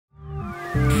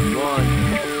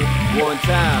One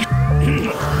time.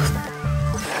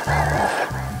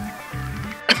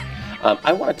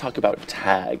 I want to talk about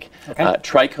t.a.g, Okay.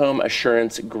 Trichome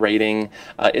Assurance Grading.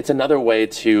 It's another way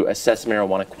to assess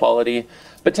marijuana quality.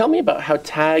 But tell me about how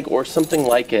t.a.g or something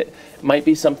like it might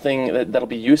be something that'll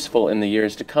be useful in the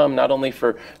years to come, not only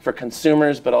for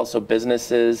consumers, but also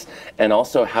businesses. And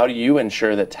also, how do you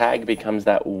ensure that t.a.g becomes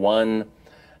that one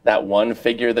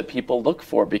figure that people look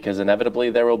for? Because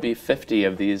inevitably there will be 50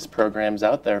 of these programs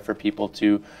out there for people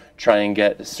to try and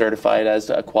get certified as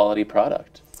a quality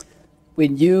product.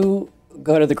 When you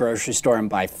go to the grocery store and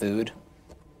buy food,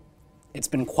 it's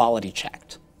been quality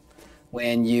checked.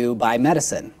 When you buy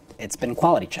medicine, it's been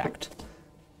quality checked.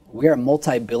 We're a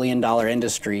multi-billion-dollar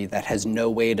industry that has no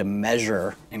way to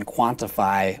measure and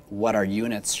quantify what our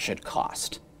units should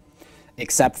cost,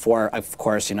 except for, of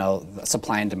course, you know, the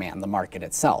supply and demand, the market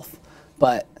itself.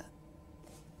 But,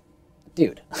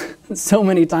 dude, so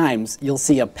many times you'll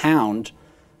see a pound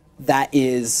that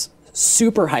is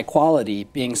super high quality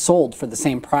being sold for the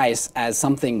same price as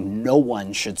something no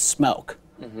one should smoke.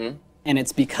 Mm-hmm. And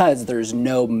it's because there's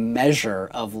no measure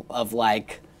of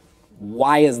like,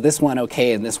 why is this one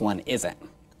okay and this one isn't?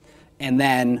 And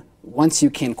then once you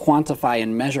can quantify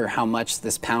and measure how much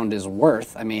this pound is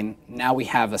worth, I mean, now we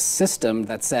have a system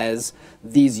that says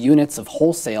these units of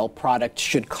wholesale product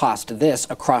should cost this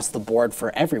across the board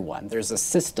for everyone. There's a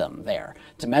system there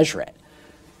to measure it.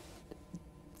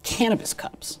 Cannabis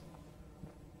cups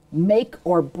make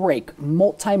or break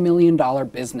multi-million-dollar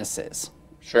businesses.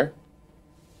 Sure.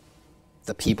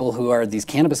 The people who are these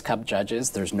cannabis cup judges,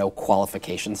 there's no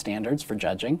qualification standards for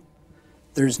judging.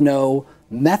 There's no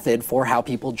method for how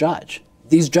people judge.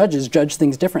 These judges judge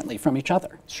things differently from each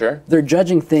other. Sure. They're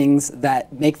judging things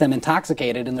that make them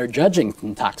intoxicated, and they're judging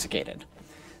intoxicated.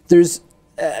 There's,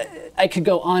 I could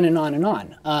go on and on and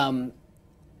on.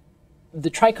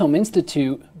 The Trichome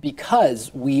Institute,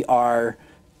 because we are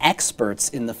experts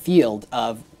in the field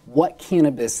of what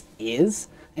cannabis is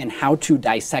and how to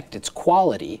dissect its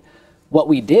quality, what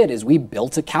we did is we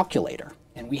built a calculator,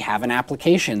 and we have an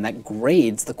application that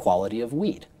grades the quality of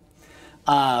weed.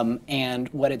 And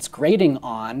what it's grading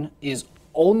on is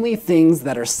only things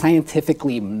that are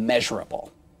scientifically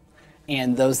measurable.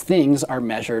 And those things are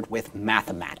measured with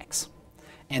mathematics.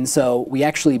 And so we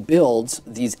actually build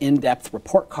these in-depth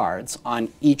report cards on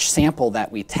each sample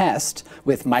that we test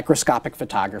with microscopic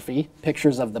photography,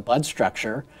 pictures of the bud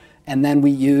structure, and then we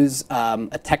use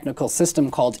a technical system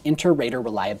called inter-rater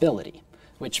reliability,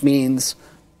 which means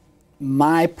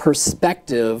my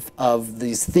perspective of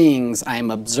these things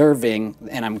I'm observing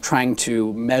and I'm trying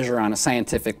to measure on a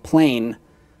scientific plane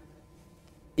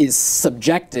is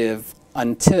subjective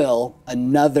until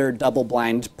another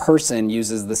double-blind person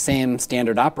uses the same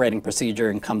standard operating procedure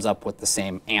and comes up with the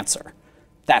same answer.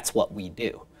 That's what we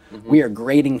do. Mm-hmm. We are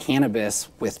grading cannabis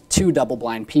with two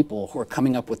double-blind people who are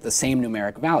coming up with the same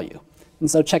numeric value. And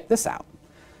so check this out.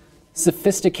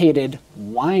 Sophisticated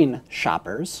wine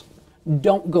shoppers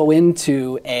don't go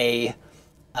into a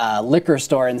liquor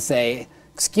store and say,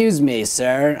 "Excuse me,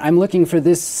 sir, I'm looking for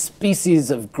this species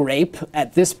of grape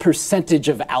at this percentage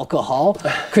of alcohol.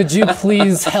 Could you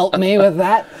please help me with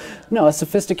that?" No, a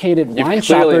sophisticated wine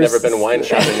shopper. You've clearly never been wine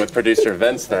shopping with producer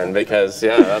Vince then, because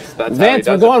that's Vince,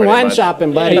 we're going wine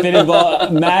shopping, buddy. If it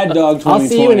involves Mad Dog 2020 I'll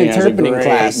see you in interpreting has a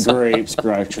class. grape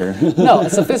structure. No, a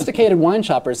sophisticated wine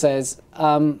shopper says,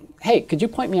 "Hey, could you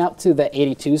point me out to the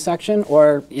 82 section?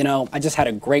 Or, you know, I just had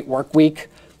a great work week.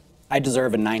 I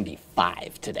deserve a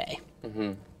 95 today."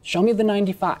 Mm-hmm. Show me the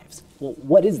 95s. Well,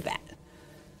 what is that?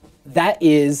 That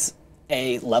is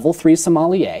a level 3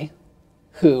 sommelier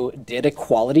who did a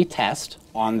quality test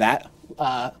on that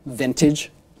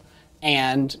vintage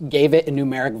and gave it a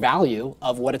numeric value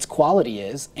of what its quality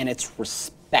is, and it's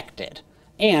respected.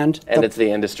 And it's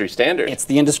the industry standard. It's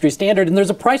the industry standard, and there's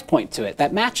a price point to it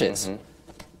that matches.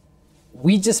 Mm-hmm.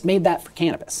 We just made that for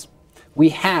cannabis. We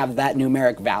have that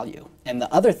numeric value. And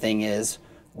the other thing is,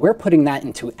 we're putting that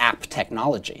into app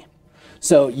technology.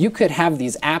 So you could have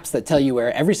these apps that tell you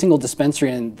where every single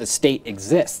dispensary in the state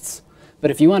exists. But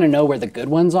if you want to know where the good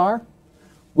ones are,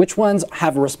 which ones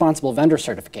have a responsible vendor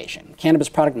certification, cannabis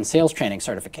product and sales training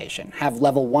certification, have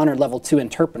level 1 or level 2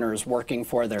 interpreters working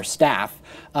for their staff.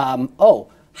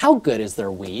 How good is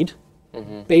their weed?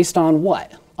 Mm-hmm. Based on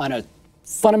what? On a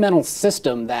fundamental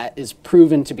system that is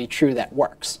proven to be true that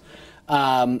works.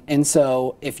 And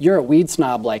so if you're a weed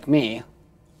snob like me,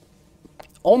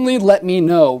 only let me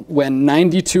know when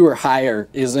 92 or higher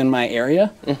is in my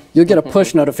area. You'll get a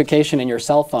push notification in your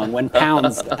cell phone when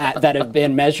pounds that have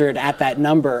been measured at that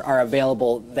number are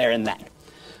available there and then.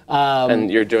 And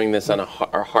you're doing this on a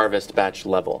harvest batch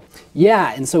level.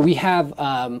 Yeah, and so we have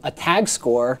a tag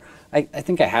score. I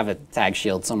think I have a tag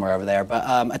shield somewhere over there, but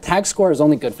a tag score is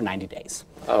only good for 90 days.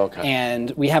 Oh, okay. And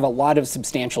we have a lot of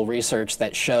substantial research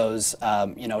that shows,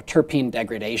 terpene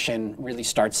degradation really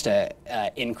starts to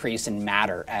increase in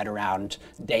matter at around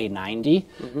day 90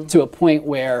 to a point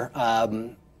where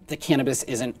the cannabis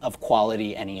isn't of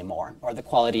quality anymore, or the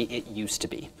quality it used to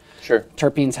be. Sure.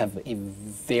 Terpenes have a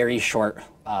very short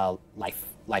life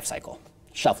cycle,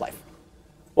 shelf life.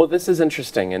 Well, this is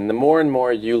interesting, and the more and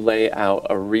more you lay out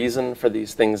a reason for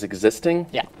these things existing,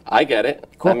 Yeah. I get it.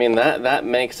 Cool. I mean, that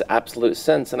makes absolute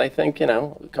sense, and I think,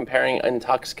 comparing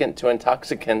intoxicant to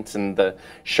intoxicant and the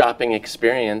shopping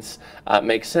experience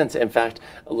makes sense. In fact,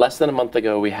 less than a month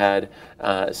ago, we had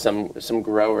some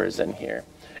growers in here,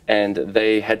 and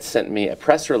they had sent me a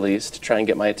press release to try and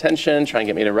get my attention, try and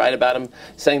get me to write about them,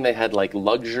 saying they had like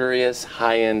luxurious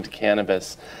high-end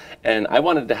cannabis. And I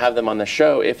wanted to have them on the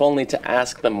show, if only to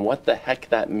ask them what the heck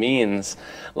that means.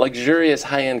 Luxurious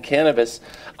high-end cannabis,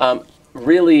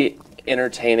 really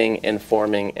entertaining,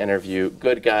 informing interview.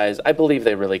 Good guys. I believe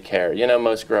they really care.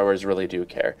 Most growers really do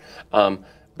care.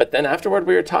 But then afterward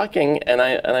we were talking, and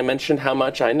I mentioned how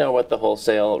much I know what the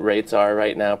wholesale rates are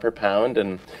right now per pound,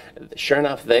 and sure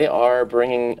enough, they are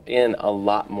bringing in a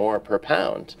lot more per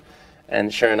pound.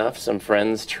 And sure enough, some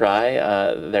friends try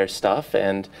their stuff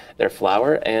and their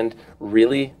flower and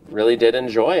really, really did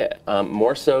enjoy it,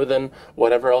 more so than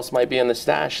whatever else might be in the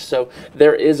stash. So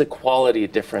there is a quality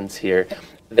difference here.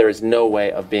 There is no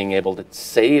way of being able to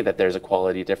say that there's a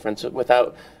quality difference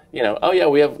without, oh yeah,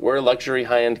 we're a luxury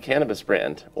high-end cannabis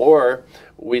brand, or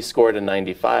we scored a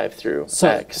 95 through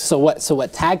X. So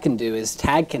what TAG can do is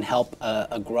TAG can help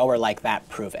a grower like that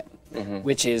prove it,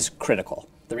 which is critical.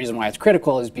 The reason why it's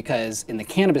critical is because in the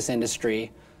cannabis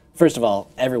industry, first of all,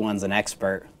 everyone's an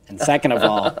expert. And second of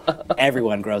all,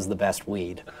 everyone grows the best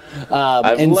weed.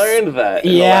 I've learned that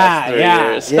in the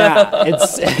last 3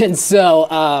 years. And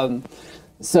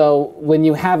so when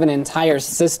you have an entire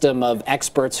system of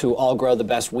experts who all grow the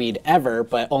best weed ever,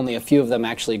 but only a few of them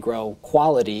actually grow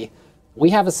quality, we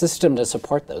have a system to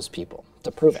support those people,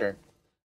 to prove it.